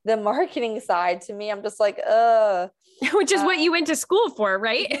 the marketing side to me, I'm just like, which is what you went to school for,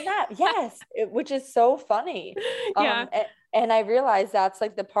 right? Yes. Which is so funny. Yeah. And I realized that's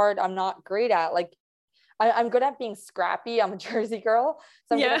the part I'm not great at. I'm good at being scrappy. I'm a Jersey girl.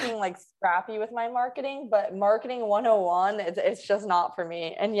 So I'm good at being scrappy with my marketing, but marketing 101, it's just not for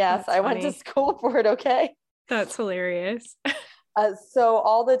me. And yes, I went to school for it. Okay. That's hilarious. So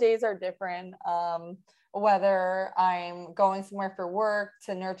all the days are different. Whether I'm going somewhere for work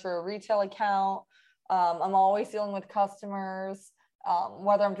to nurture a retail account, I'm always dealing with customers,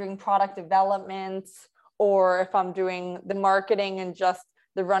 whether I'm doing product development or if I'm doing the marketing and just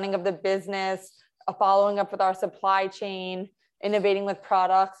the running of the business, following up with our supply chain, innovating with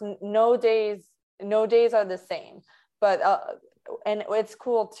products. No days are the same, but and it's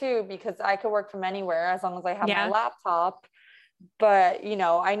cool too, because I could work from anywhere as long as I have my Yeah. laptop. But, you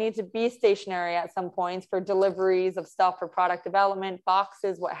know, I need to be stationary at some points for deliveries of stuff for product development,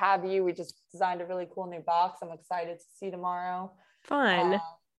 boxes, what have you. We just designed a really cool new box I'm excited to see tomorrow. Fun.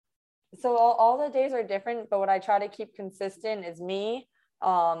 So all the days are different, but what I try to keep consistent is me,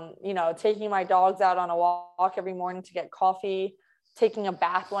 you know, taking my dogs out on a walk every morning to get coffee, taking a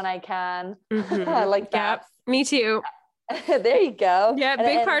bath when I can. I like baths. Yep. Me too. There you go. Yeah.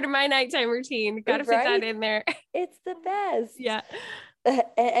 Big part of my nighttime routine. Got to fit that in there. It's the best. Yeah.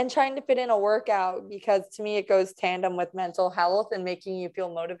 And trying to fit in a workout, because to me, it goes tandem with mental health and making you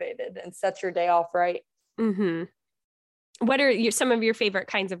feel motivated and set your day off right. Mm-hmm. What are some of your favorite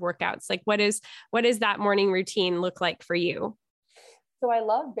kinds of workouts? Like what is that morning routine look like for you? So I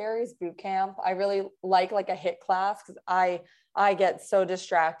love Barry's boot camp. I really like a HIIT class, because I get so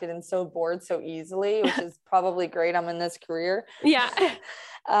distracted and so bored so easily, which is probably great. I'm in this career. Yeah.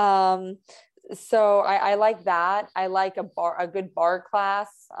 So I like that. I like a good bar class.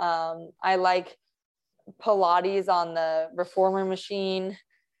 I like Pilates on the reformer machine.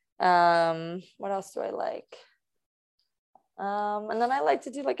 What else do I like? And then I like to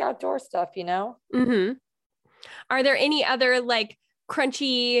do like outdoor stuff, you know? Mm-hmm. Are there any other like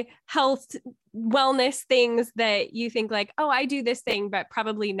crunchy health wellness things that you think like, oh, I do this thing, but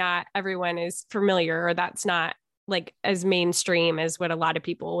probably not everyone is familiar, or that's not like as mainstream as what a lot of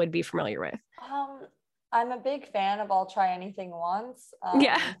people would be familiar with? I'm a big fan of I'll try anything once.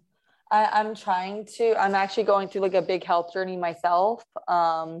 Yeah. I'm actually going through like a big health journey myself,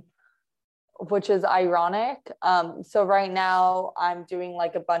 which is ironic. So right now I'm doing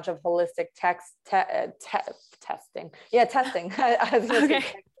like a bunch of holistic testing. Yeah, testing. I was gonna say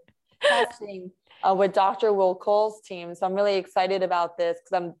testing with Dr. Will Cole's team. So I'm really excited about this,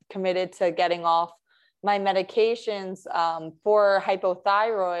 because I'm committed to getting off my medications for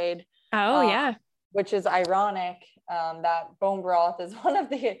hypothyroid. Oh, yeah. Which is ironic, that bone broth is one of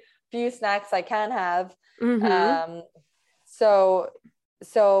the few snacks I can have. Mm-hmm. So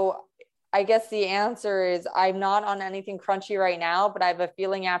I guess the answer is I'm not on anything crunchy right now, but I have a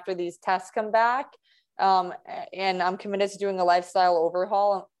feeling after these tests come back, and I'm committed to doing a lifestyle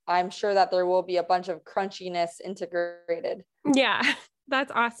overhaul, I'm sure that there will be a bunch of crunchiness integrated. Yeah,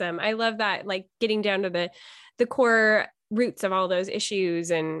 that's awesome. I love that. Like getting down to the core roots of all those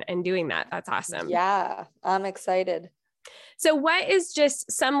issues and doing that. That's awesome. Yeah, I'm excited. So what is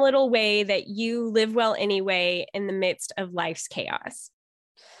just some little way that you live well anyway in the midst of life's chaos?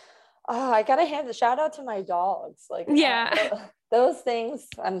 Oh, I gotta hand the shout out to my dogs. Like, yeah, those things,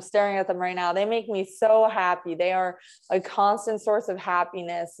 I'm staring at them right now. They make me so happy. They are a constant source of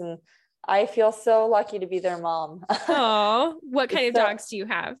happiness, and I feel so lucky to be their mom. Oh, what kind of dogs do you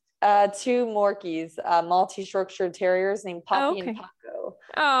have? 2 Morkies, Maltese Yorkshire Terriers named Poppy and Paco.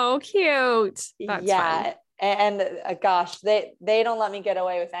 Oh, cute. That's fun. And gosh, they don't let me get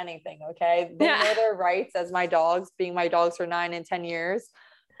away with anything. Okay, they know their rights as my dogs, being my dogs for 9 and 10 years.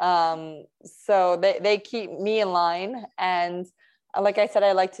 So they keep me in line. And like I said,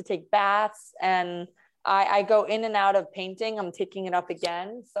 I like to take baths, and I go in and out of painting. I'm taking it up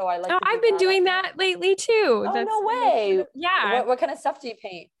again. So I like. I've been doing that lately too. Oh, no way. Yeah. What kind of stuff do you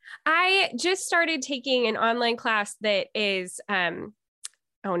paint? I just started taking an online class that is,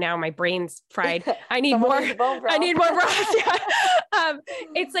 oh, now my brain's fried. I need more. I need more broth. Yeah.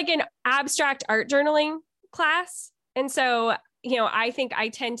 It's like an abstract art journaling class. And so, you know, I think I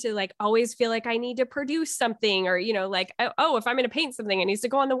tend to like always feel like I need to produce something, or, you know, like, oh, if I'm going to paint something, it needs to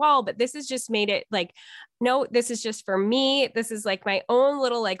go on the wall. But this has just made it like, no, this is just for me. This is like my own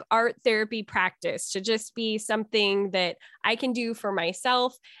little like art therapy practice to just be something that I can do for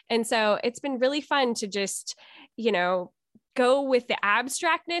myself. And so it's been really fun to just, you know, go with the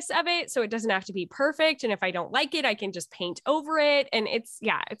abstractness of it. So it doesn't have to be perfect. And if I don't like it, I can just paint over it. And it's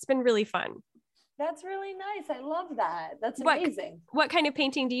been really fun. That's really nice. I love that. That's amazing. What kind of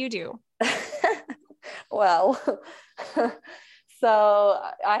painting do you do? Well, so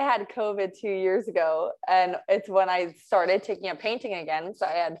I had COVID 2 years ago, and it's when I started taking up painting again. So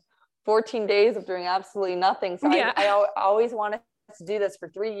I had 14 days of doing absolutely nothing. So I always wanted to do this for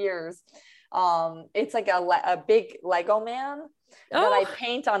 3 years. It's like a big Lego man that I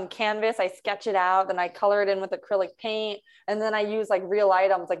paint on canvas. I sketch it out, then I color it in with acrylic paint, and then I use like real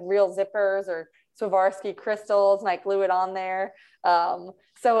items, like real zippers or Swarovski crystals, and I glue it on there.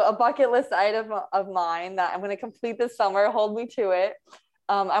 So a bucket list item of mine that I'm going to complete this summer, hold me to it.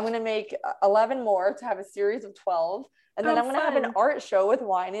 I'm going to make 11 more to have a series of 12. And then I'm going to have an art show with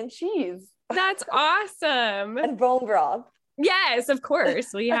wine and cheese. That's awesome. And bone broth. Yes, of course.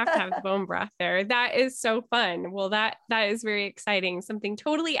 Well, you have to have the bone broth there. That is so fun. Well, that is very exciting. Something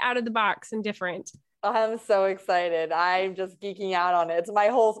totally out of the box and different. I'm so excited. I'm just geeking out on it. It's my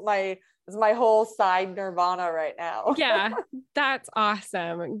whole side nirvana right now. Yeah, that's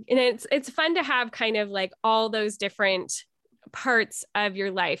awesome. And it's fun to have kind of like all those different parts of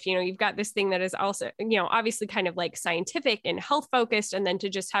your life. You know, you've got this thing that is also, you know, obviously kind of like scientific and health focused, and then to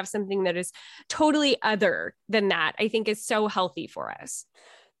just have something that is totally other than that, I think is so healthy for us.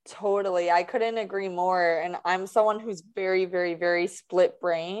 Totally. I couldn't agree more. And I'm someone who's very, very, very split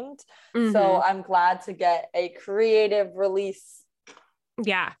brained. Mm-hmm. So I'm glad to get a creative release.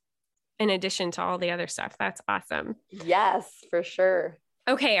 Yeah. In addition to all the other stuff. That's awesome. Yes, for sure.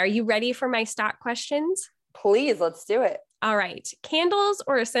 Okay. Are you ready for my stock questions? Please, let's do it. All right. Candles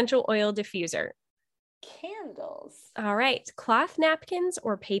or essential oil diffuser? Candles. All right. Cloth napkins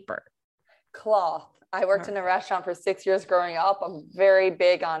or paper? Cloth. I worked in a restaurant for 6 years growing up. I'm very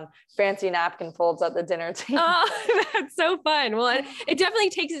big on fancy napkin folds at the dinner table. Oh, that's so fun. Well, it definitely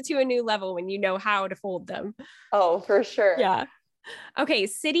takes it to a new level when you know how to fold them. Oh, for sure. Yeah. Okay.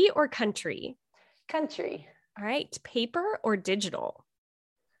 City or country? Country. All right. Paper or digital?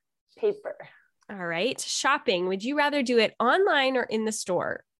 Paper. All right. Shopping. Would you rather do it online or in the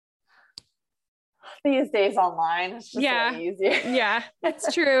store? These days online. It's just so easier. Yeah,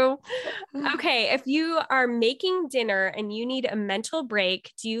 that's true. Okay. If you are making dinner and you need a mental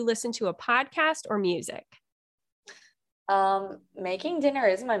break, do you listen to a podcast or music? Making dinner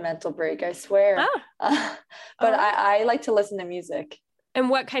is my mental break, I swear. Oh. But I like to listen to music. And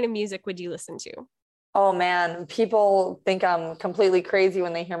what kind of music would you listen to? Oh man, people think I'm completely crazy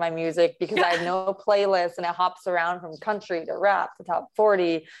when they hear my music because I have no playlist and it hops around from country to rap to top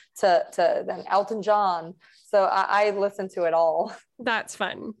 40 to then Elton John. So I listen to it all. That's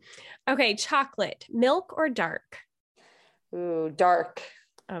fun. Okay. Chocolate, milk or dark? Ooh, dark.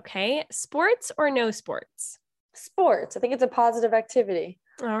 Okay. Sports or no sports? Sports. I think it's a positive activity.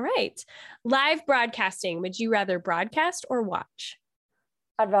 All right. Live broadcasting. Would you rather broadcast or watch?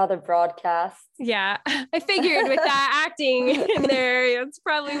 I'd rather broadcast. Yeah, I figured with that acting in there, that's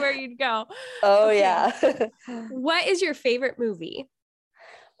probably where you'd go. Oh, okay. Yeah. What is your favorite movie?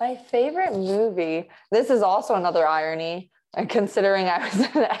 My favorite movie. This is also another irony. Considering I was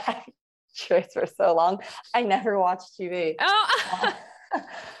an actress for so long, I never watched TV. Oh.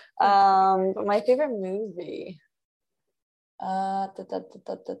 But my favorite movie. I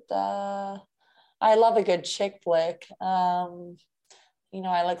love a good chick flick. You know,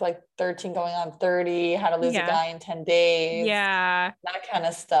 I like 13 going on 30, How to Lose a Guy in 10 Days. Yeah. That kind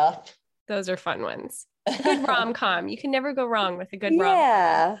of stuff. Those are fun ones. A good rom-com. You can never go wrong with a good rom-com.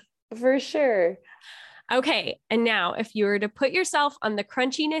 Yeah, for sure. Okay. And now if you were to put yourself on the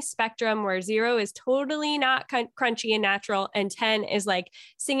crunchiness spectrum where 0 is totally not crunchy and natural and 10 is like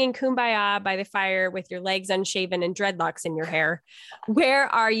singing Kumbaya by the fire with your legs unshaven and dreadlocks in your hair, where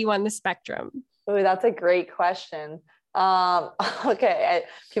are you on the spectrum? Oh, that's a great question. Okay.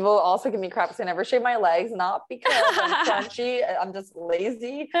 People also give me crap because I never shave my legs, not because I'm crunchy. I'm just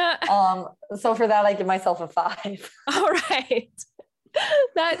lazy. So for that, I give myself a 5. All right.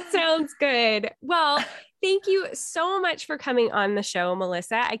 That sounds good. Well, thank you so much for coming on the show,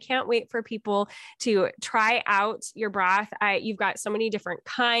 Melissa. I can't wait for people to try out your broth. You've got so many different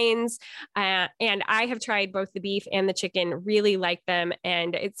kinds, and I have tried both the beef and the chicken, really like them.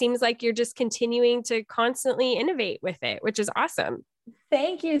 And it seems like you're just continuing to constantly innovate with it, which is awesome.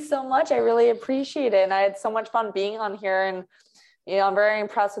 Thank you so much. I really appreciate it. And I had so much fun being on here, and you know, I'm very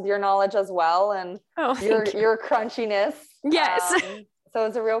impressed with your knowledge as well, and your crunchiness. Yes. So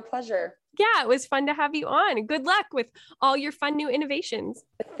it's a real pleasure. Yeah, it was fun to have you on. Good luck with all your fun new innovations.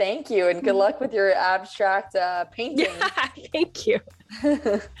 Thank you. And good luck with your abstract painting. Yeah, thank you.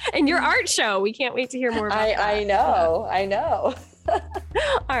 And your art show. We can't wait to hear more about that. I know.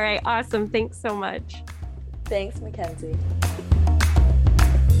 All right. Awesome. Thanks so much. Thanks, Mackenzie.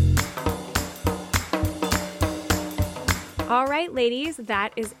 All right, ladies,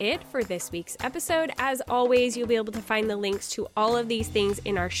 that is it for this week's episode. As always, you'll be able to find the links to all of these things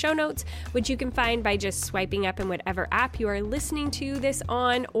in our show notes, which you can find by just swiping up in whatever app you are listening to this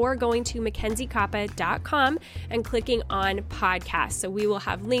on, or going to mackenziekappa.com and clicking on podcasts. So we will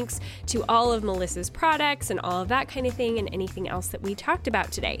have links to all of Melissa's products and all of that kind of thing, and anything else that we talked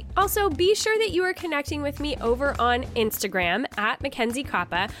about today. Also, be sure that you are connecting with me over on Instagram at Mackenzie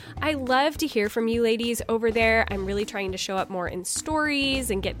Kappa. I love to hear from you ladies over there. I'm really trying to show up more in stories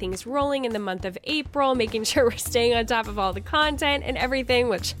and get things rolling in the month of April, making sure we're staying on top of all the content and everything,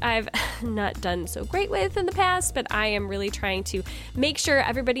 which I've not done so great with in the past, but I am really trying to make sure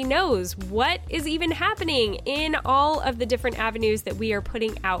everybody knows what is even happening in all of the different avenues that we are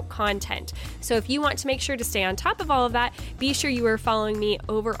putting out content. So if you want to make sure to stay on top of all of that, be sure you are following me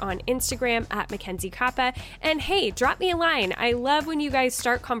over on Instagram at Mackenzie Kappa. And hey, drop me a line. I love when you guys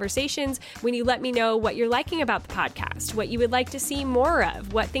start conversations, when you let me know what you're liking about the podcast, what you would like to see more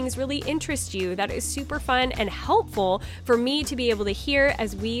of, what things really interest you. That is super fun and helpful for me to be able to hear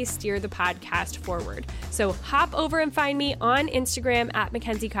as we steer the podcast forward. So hop over and find me on Instagram at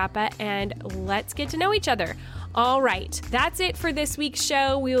Mackenzie Kappa and let's get to know each other. All right, that's it for this week's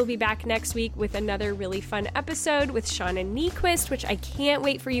show. We will be back next week with another really fun episode with Shauna Nyquist, which I can't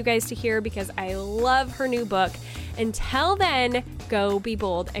wait for you guys to hear because I love her new book. Until then, go be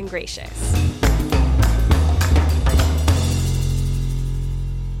bold and gracious.